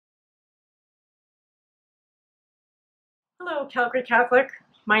Hello, Calgary Catholic.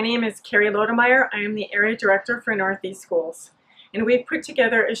 My name is Carrie Lodemeyer. I am the Area Director for Northeast Schools, and we've put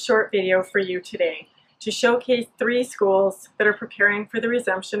together a short video for you today to showcase 3 schools that are preparing for the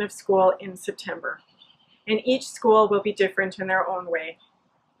resumption of school in September. And each school will be different in their own way.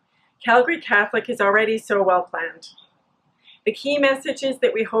 Calgary Catholic is already so well planned. The key messages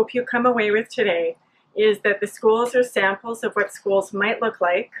that we hope you come away with today is that the schools are samples of what schools might look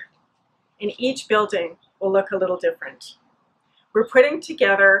like, and each building will look a little different. We're putting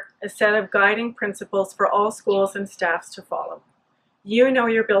together a set of guiding principles for all schools and staffs to follow. You know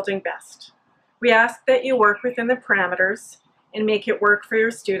your building best. We ask that you work within the parameters and make it work for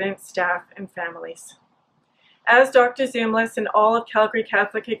your students, staff, and families. As Dr. Zoomless and all of Calgary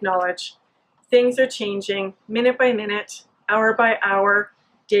Catholic acknowledge, things are changing minute by minute, hour by hour,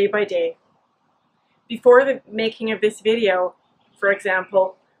 day by day. Before the making of this video, for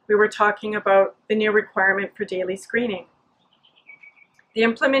example, we were talking about the new requirement for daily screening. The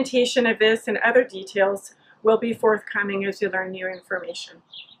implementation of this and other details will be forthcoming as you learn new information.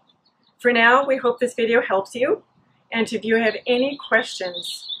 For now, we hope this video helps you, and if you have any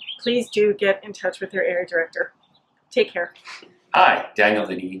questions, please do get in touch with your area director. Take care. Hi, Daniel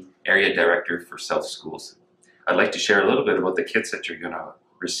Denny, Area Director for South Schools. I'd like to share a little bit about the kits that you're going to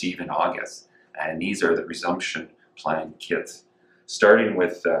receive in August, and these are the Resumption Plan kits, starting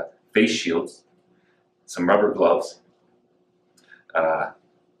with face shields, some rubber gloves,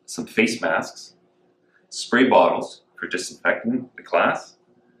 some face masks, spray bottles for disinfecting the class,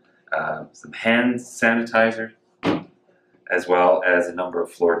 some hand sanitizer, as well as a number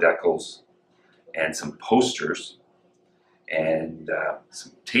of floor decals and some posters and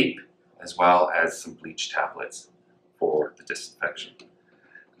some tape, as well as some bleach tablets for the disinfection.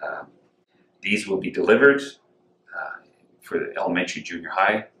 These will be delivered for the elementary, junior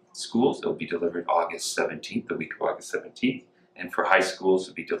high schools. They'll be delivered August 17th, the week of August 17th. And for high schools,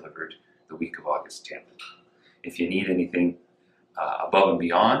 will be delivered the week of August 10th. If you need anything above and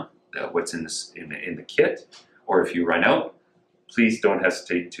beyond what's in the kit, or if you run out, please don't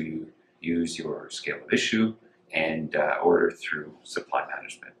hesitate to use your scale of issue and order through supply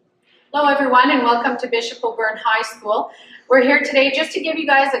management. Hello everyone, and welcome to Bishop O'Byrne High School. We're here today just to give you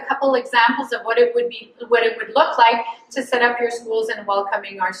guys a couple examples of what it would look like to set up your schools and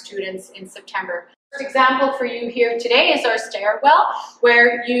welcoming our students in September. First example for you here today is our stairwell,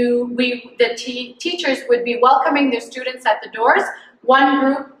 where the teachers would be welcoming their students at the doors. One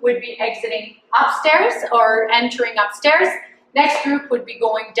group would be exiting upstairs or entering upstairs. Next group would be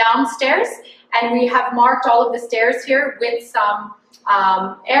going downstairs, and we have marked all of the stairs here with some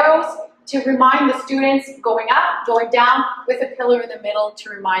arrows to remind the students going up, going down, with a pillar in the middle to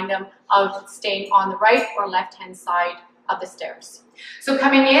remind them of staying on the right or left-hand side of the stairs. So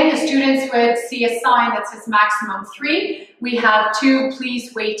coming in, the students would see a sign that says maximum 3. We have 2,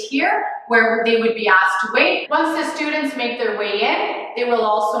 please wait here, where they would be asked to wait. Once the students make their way in, they will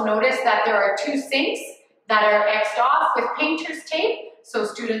also notice that there are 2 sinks that are X'd off with painter's tape, so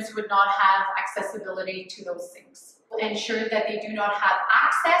students would not have accessibility to those sinks. We'll ensure that they do not have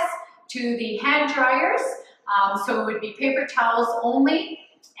access to the hand dryers, so it would be paper towels only,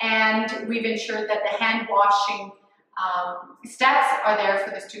 and we've ensured that the hand washing steps are there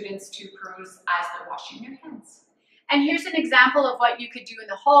for the students to peruse as they're washing their hands. And here's an example of what you could do in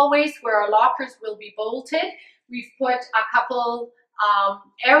the hallways where our lockers will be bolted. We've put a couple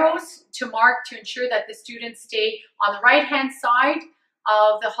arrows to mark to ensure that the students stay on the right-hand side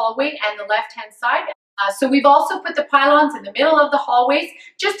of the hallway and the left-hand side. So we've also put the pylons in the middle of the hallways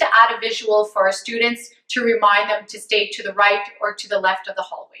just to add a visual for our students to remind them to stay to the right or to the left of the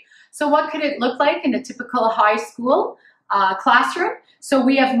hallway. So what could it look like in a typical high school classroom? So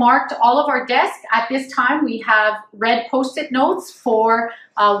we have marked all of our desks. At this time, we have red Post-it notes for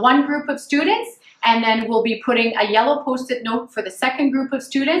one group of students, and then we'll be putting a yellow Post-it note for the second group of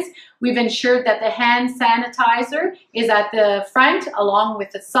students. We've ensured that the hand sanitizer is at the front along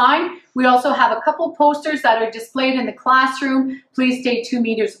with the sign. We also have a couple posters that are displayed in the classroom. Please stay 2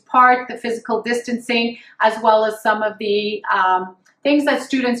 meters apart, the physical distancing, as well as some of the things that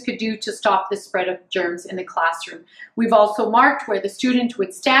students could do to stop the spread of germs in the classroom. We've also marked where the student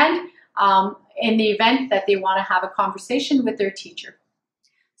would stand in the event that they want to have a conversation with their teacher.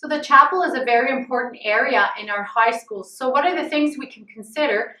 So the chapel is a very important area in our high schools. So what are the things we can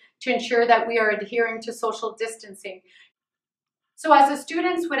consider to ensure that we are adhering to social distancing? So as the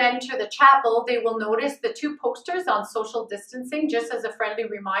students would enter the chapel, they will notice the 2 posters on social distancing, just as a friendly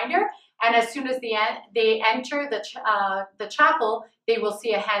reminder. And as soon as they enter the chapel, they will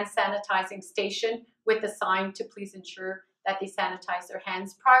see a hand sanitizing station with the sign to please ensure that they sanitize their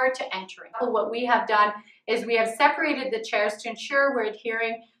hands prior to entering. What we have done is we have separated the chairs to ensure we're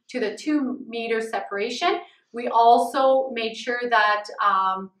adhering to the 2-meter separation. We also made sure that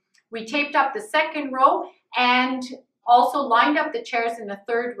we taped up the second row and also lined up the chairs in the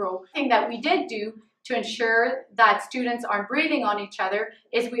third row. The thing that we did do to ensure that students aren't breathing on each other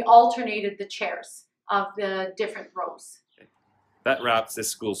is we alternated the chairs of the different rows. That wraps this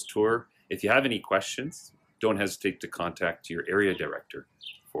school's tour. If you have any questions, don't hesitate to contact your area director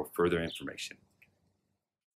for further information.